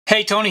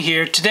Hey, Tony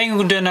here. Today I'm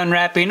going to do an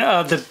unwrapping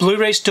of the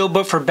Blu-ray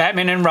Steelbook for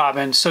Batman and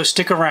Robin, so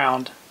stick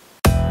around.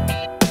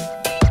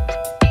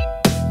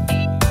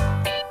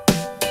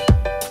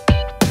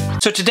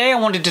 So today I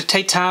wanted to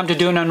take time to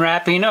do an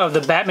unwrapping of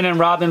the Batman and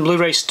Robin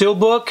Blu-ray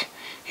Steelbook.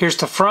 Here's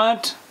the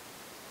front,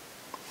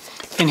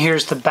 and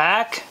here's the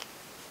back.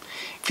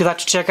 If you'd like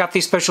to check out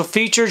these special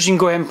features, you can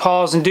go ahead and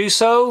pause and do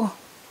so.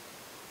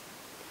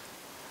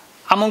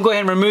 I'm going to go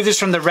ahead and remove this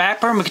from the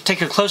wrapper, and we can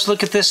take a close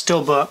look at this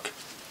Steelbook.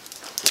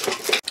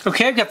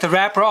 Okay, I've got the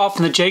wrapper off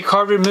and the J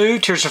card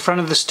removed. Here's the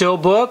front of the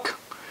Steelbook.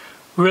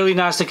 Really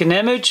nice looking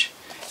image.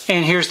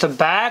 And here's the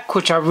back,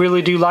 which I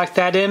really do like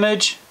that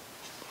image.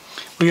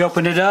 We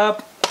open it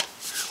up.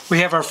 We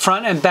have our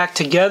front and back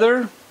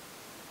together.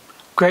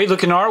 Great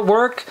looking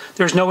artwork.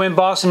 There's no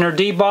embossing or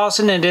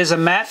debossing. It is a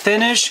matte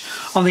finish.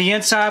 On the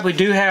inside we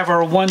do have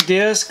our one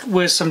disc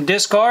with some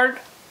disc art.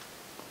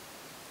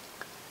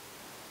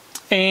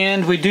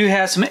 And we do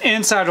have some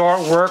inside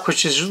artwork,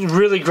 which is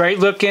really great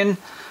looking.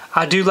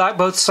 I do like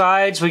both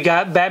sides. We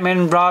got Batman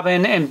and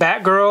Robin and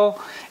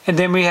Batgirl, and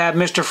then we have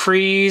Mr.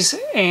 Freeze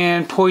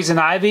and Poison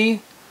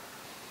Ivy.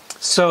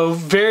 So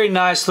very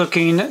nice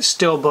looking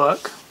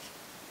Steelbook.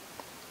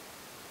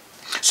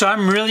 So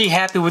I'm really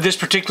happy with this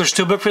particular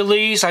Steelbook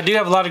release. I do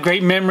have a lot of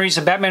great memories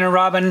of Batman and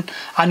Robin.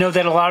 I know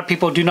that a lot of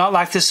people do not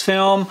like this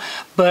film,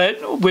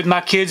 but with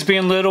my kids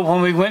being little,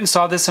 when we went and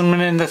saw this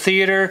one in the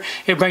theater,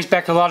 it brings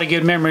back a lot of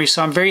good memories.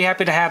 So I'm very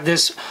happy to have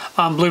this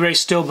Blu-ray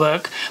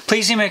Steelbook.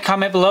 Please leave me a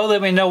comment below.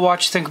 Let me know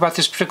what you think about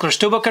this particular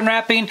Steelbook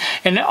unwrapping,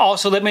 and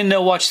also let me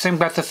know what you think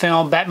about the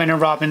film Batman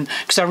and Robin,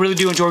 because I really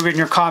do enjoy reading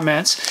your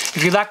comments.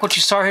 If you like what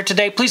you saw here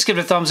today, please give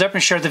it a thumbs up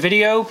and share the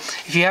video.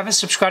 If you haven't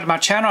subscribed to my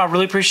channel, I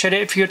really appreciate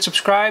it if you would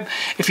subscribe.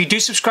 If you do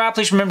subscribe,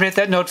 please remember to hit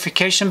that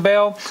notification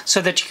bell so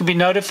that you can be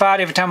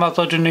notified every time I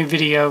upload a new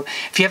video.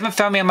 If you haven't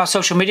found me on my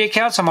social media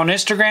accounts, I'm on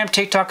Instagram,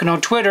 TikTok, and on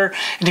Twitter.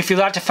 And if you'd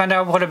like to find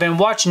out what I've been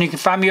watching, you can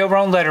find me over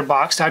on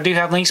Letterboxd. I do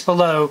have links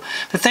below.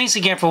 But thanks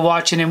again for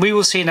watching, and we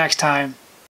will see you next time.